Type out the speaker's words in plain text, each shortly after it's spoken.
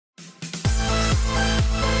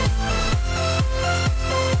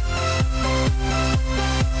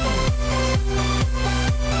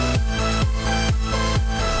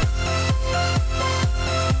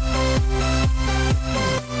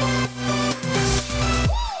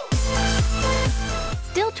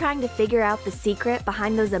trying to figure out the secret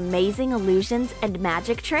behind those amazing illusions and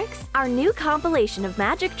magic tricks? Our new compilation of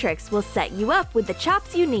magic tricks will set you up with the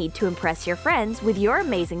chops you need to impress your friends with your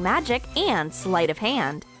amazing magic and sleight of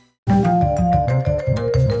hand.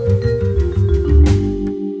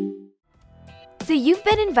 So you've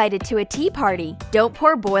been invited to a tea party. Don't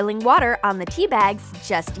pour boiling water on the tea bags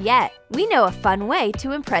just yet. We know a fun way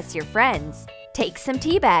to impress your friends. Take some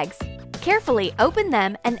tea bags. Carefully open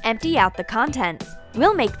them and empty out the contents.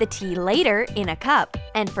 We'll make the tea later in a cup.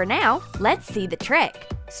 And for now, let's see the trick.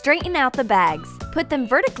 Straighten out the bags. Put them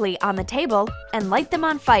vertically on the table and light them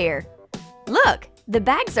on fire. Look, the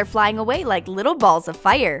bags are flying away like little balls of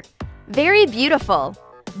fire. Very beautiful.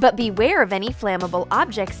 But beware of any flammable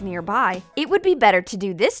objects nearby. It would be better to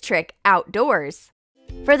do this trick outdoors.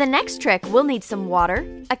 For the next trick, we'll need some water,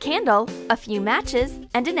 a candle, a few matches,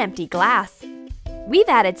 and an empty glass. We've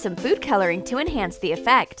added some food coloring to enhance the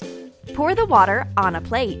effect. Pour the water on a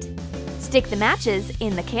plate. Stick the matches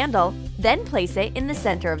in the candle, then place it in the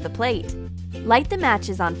center of the plate. Light the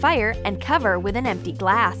matches on fire and cover with an empty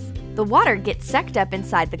glass. The water gets sucked up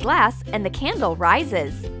inside the glass and the candle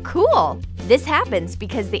rises. Cool! This happens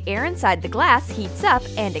because the air inside the glass heats up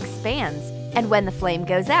and expands. And when the flame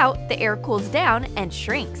goes out, the air cools down and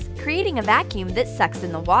shrinks, creating a vacuum that sucks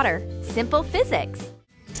in the water. Simple physics.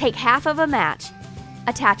 Take half of a match.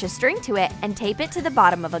 Attach a string to it and tape it to the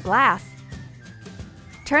bottom of a glass.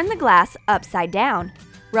 Turn the glass upside down.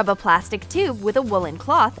 Rub a plastic tube with a woolen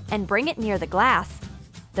cloth and bring it near the glass.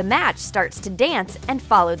 The match starts to dance and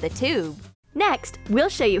follow the tube. Next, we'll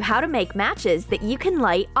show you how to make matches that you can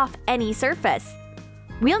light off any surface.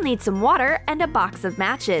 We'll need some water and a box of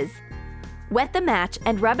matches. Wet the match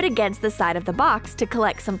and rub it against the side of the box to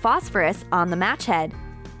collect some phosphorus on the match head.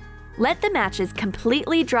 Let the matches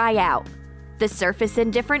completely dry out. The surface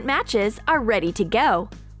and different matches are ready to go.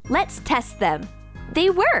 Let's test them.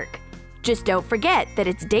 They work! Just don't forget that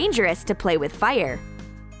it's dangerous to play with fire.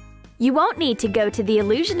 You won't need to go to the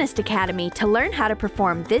Illusionist Academy to learn how to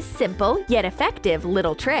perform this simple yet effective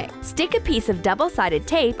little trick. Stick a piece of double-sided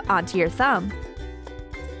tape onto your thumb.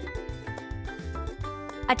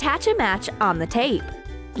 Attach a match on the tape.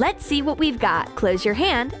 Let's see what we've got. Close your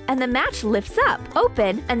hand and the match lifts up.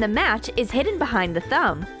 Open and the match is hidden behind the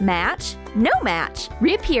thumb. Match, no match,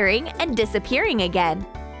 reappearing and disappearing again.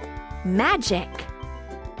 Magic!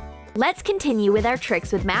 Let's continue with our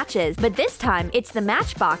tricks with matches, but this time it's the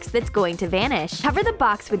matchbox that's going to vanish. Cover the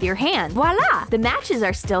box with your hand. Voila! The matches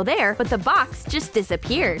are still there, but the box just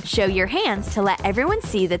disappeared. Show your hands to let everyone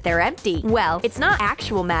see that they're empty. Well, it's not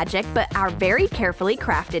actual magic, but our very carefully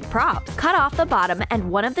crafted props. Cut off the bottom and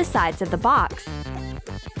one of the sides of the box.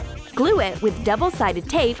 Glue it with double-sided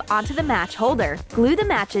tape onto the match holder. Glue the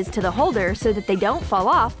matches to the holder so that they don't fall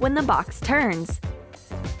off when the box turns.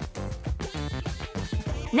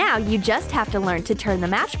 Now you just have to learn to turn the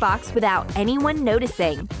matchbox without anyone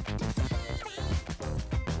noticing.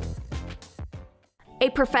 A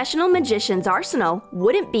professional magician's arsenal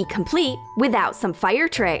wouldn't be complete without some fire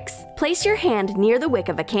tricks. Place your hand near the wick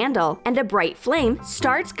of a candle, and a bright flame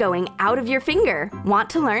starts going out of your finger. Want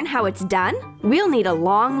to learn how it's done? We'll need a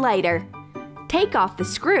long lighter. Take off the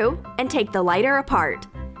screw and take the lighter apart.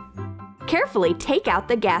 Carefully take out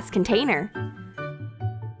the gas container.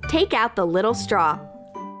 Take out the little straw.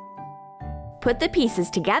 Put the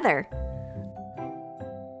pieces together.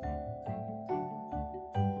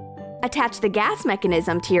 Attach the gas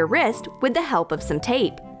mechanism to your wrist with the help of some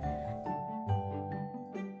tape.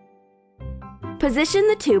 Position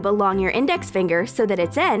the tube along your index finger so that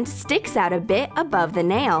its end sticks out a bit above the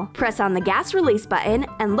nail. Press on the gas release button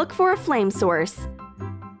and look for a flame source.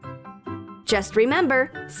 Just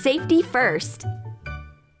remember, safety first.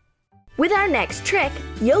 With our next trick,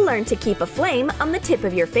 you'll learn to keep a flame on the tip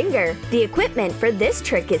of your finger. The equipment for this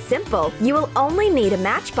trick is simple. You will only need a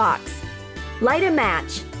matchbox. Light a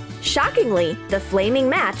match. Shockingly, the flaming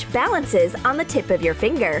match balances on the tip of your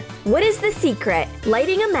finger. What is the secret?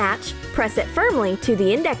 Lighting a match, press it firmly to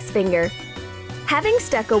the index finger. Having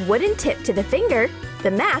stuck a wooden tip to the finger,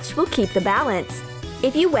 the match will keep the balance.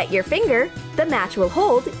 If you wet your finger, the match will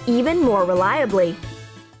hold even more reliably.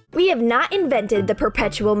 We have not invented the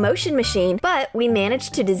perpetual motion machine, but we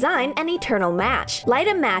managed to design an eternal match. Light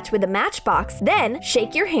a match with a matchbox, then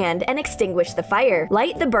shake your hand and extinguish the fire.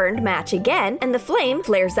 Light the burned match again, and the flame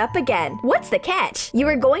flares up again. What's the catch? You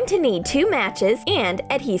are going to need 2 matches and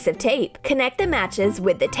adhesive tape. Connect the matches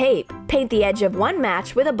with the tape. Paint the edge of one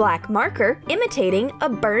match with a black marker, imitating a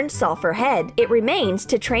burned sulfur head. It remains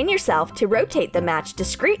to train yourself to rotate the match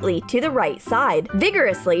discreetly to the right side.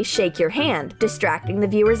 Vigorously shake your hand, distracting the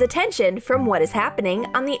viewer's lose attention from what is happening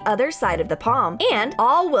on the other side of the palm, and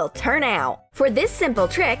all will turn out. For this simple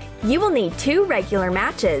trick, you will need 2 regular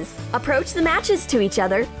matches. Approach the matches to each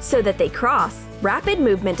other so that they cross. Rapid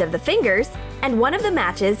movement of the fingers, and one of the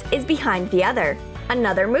matches is behind the other.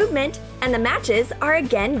 Another movement, and the matches are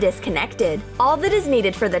again disconnected. All that is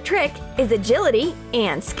needed for the trick is agility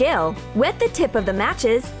and skill. Wet the tip of the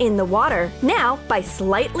matches in the water. Now, by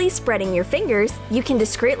slightly spreading your fingers, you can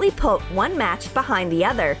discreetly put one match behind the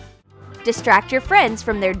other. Distract your friends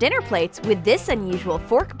from their dinner plates with this unusual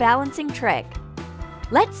fork balancing trick.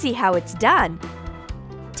 Let's see how it's done.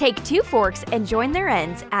 Take 2 forks and join their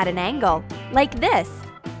ends at an angle, like this.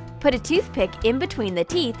 Put a toothpick in between the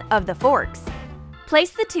teeth of the forks.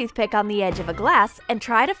 Place the toothpick on the edge of a glass and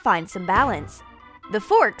try to find some balance. The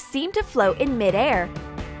forks seem to float in mid-air.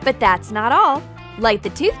 But that's not all. Light the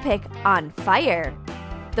toothpick on fire.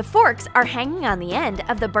 The forks are hanging on the end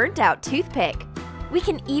of the burnt-out toothpick. We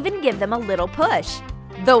can even give them a little push.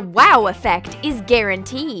 The wow effect is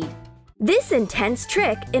guaranteed. This intense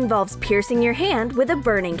trick involves piercing your hand with a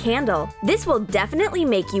burning candle. This will definitely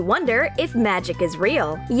make you wonder if magic is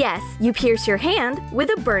real. Yes, you pierce your hand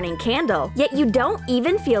with a burning candle, yet you don't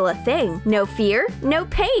even feel a thing. No fear, no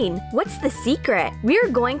pain. What's the secret? We're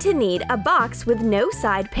going to need a box with no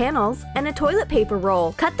side panels and a toilet paper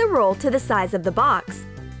roll. Cut the roll to the size of the box.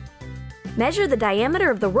 Measure the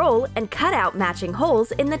diameter of the roll and cut out matching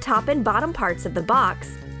holes in the top and bottom parts of the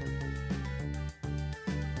box.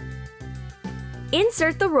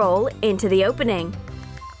 Insert the roll into the opening.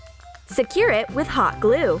 Secure it with hot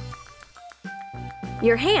glue.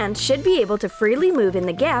 Your hand should be able to freely move in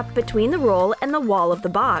the gap between the roll and the wall of the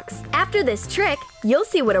box. After this trick, you'll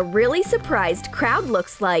see what a really surprised crowd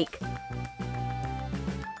looks like.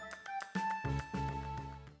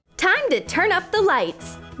 Time to turn up the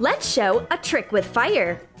lights. Let's show a trick with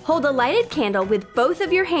fire. Hold a lighted candle with both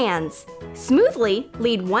of your hands. Smoothly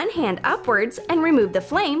lead one hand upwards and remove the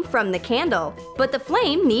flame from the candle. But the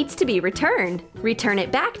flame needs to be returned. Return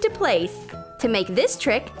it back to place. To make this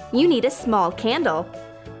trick, you need a small candle.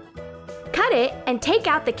 Cut it and take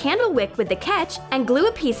out the candle wick with the catch and glue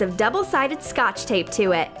a piece of double-sided Scotch tape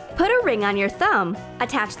to it. Put a ring on your thumb.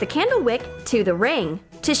 Attach the candle wick to the ring.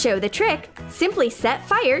 To show the trick, simply set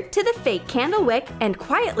fire to the fake candle wick and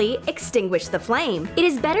quietly extinguish the flame. It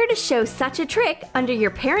is better to show such a trick under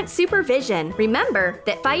your parents' supervision. Remember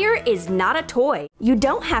that fire is not a toy. You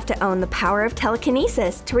don't have to own the power of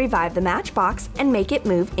telekinesis to revive the matchbox and make it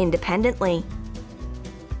move independently.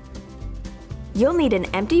 You'll need an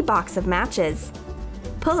empty box of matches.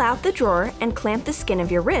 Pull out the drawer and clamp the skin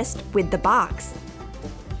of your wrist with the box.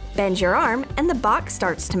 Bend your arm and the box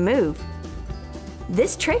starts to move.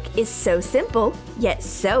 This trick is so simple, yet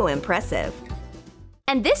so impressive.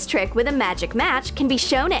 And this trick with a magic match can be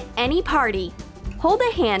shown at any party. Hold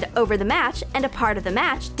a hand over the match and a part of the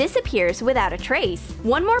match disappears without a trace.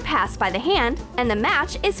 One more pass by the hand and the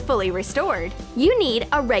match is fully restored. You need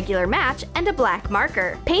a regular match and a black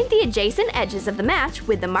marker. Paint the adjacent edges of the match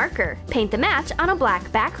with the marker. Paint the match on a black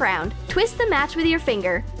background. Twist the match with your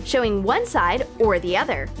finger, showing one side or the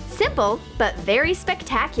other. Simple, but very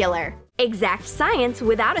spectacular. Exact science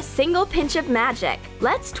without a single pinch of magic.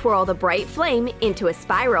 Let's twirl the bright flame into a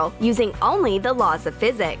spiral using only the laws of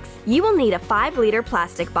physics. You will need a 5-liter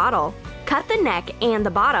plastic bottle. Cut the neck and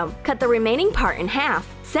the bottom. Cut the remaining part in half.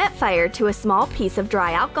 Set fire to a small piece of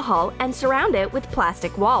dry alcohol and surround it with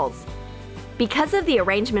plastic walls. Because of the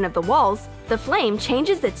arrangement of the walls, the flame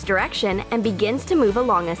changes its direction and begins to move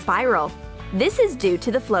along a spiral. This is due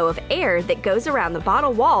to the flow of air that goes around the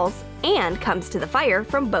bottle walls and comes to the fire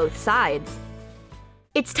from both sides.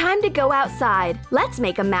 It's time to go outside. Let's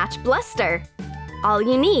make a match bluster. All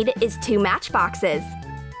you need is 2 matchboxes.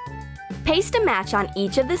 Paste a match on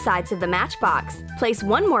each of the sides of the matchbox. Place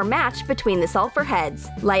one more match between the sulfur heads.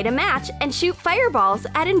 Light a match and shoot fireballs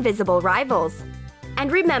at invisible rivals.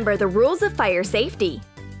 And remember the rules of fire safety.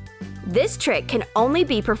 This trick can only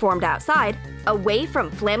be performed outside, away from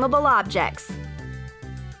flammable objects.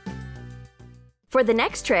 For the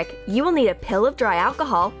next trick, you will need a pill of dry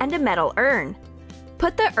alcohol and a metal urn.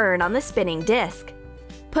 Put the urn on the spinning disc.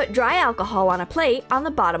 Put dry alcohol on a plate on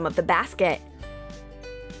the bottom of the basket.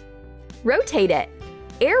 Rotate it.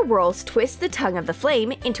 Air whirls twist the tongue of the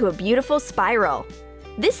flame into a beautiful spiral.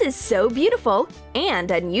 This is so beautiful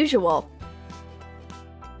and unusual.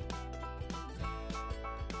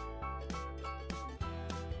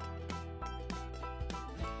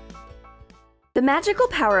 The magical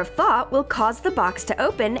power of thought will cause the box to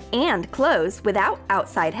open and close without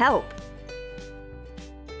outside help.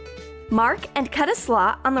 Mark and cut a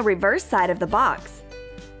slot on the reverse side of the box.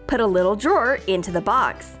 Put a little drawer into the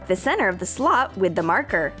box, the center of the slot with the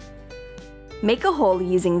marker. Make a hole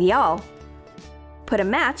using the awl. Put a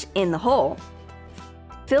match in the hole.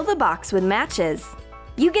 Fill the box with matches.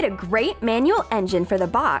 You get a great manual engine for the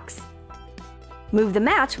box. Move the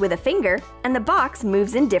match with a finger and the box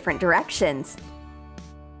moves in different directions.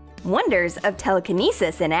 Wonders of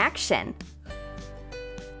telekinesis in action.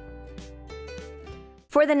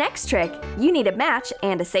 For the next trick, you need a match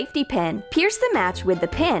and a safety pin. Pierce the match with the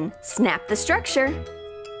pin, snap the structure.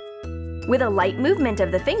 With a light movement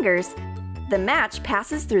of the fingers, the match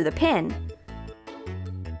passes through the pin.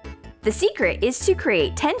 The secret is to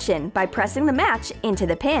create tension by pressing the match into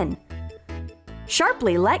the pin.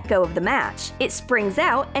 Sharply let go of the match. It springs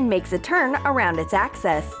out and makes a turn around its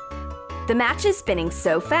axis. The match is spinning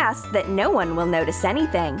so fast that no one will notice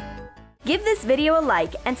anything. Give this video a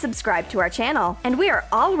like and subscribe to our channel, and we are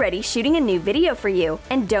already shooting a new video for you.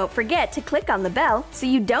 And don't forget to click on the bell so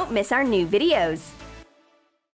you don't miss our new videos.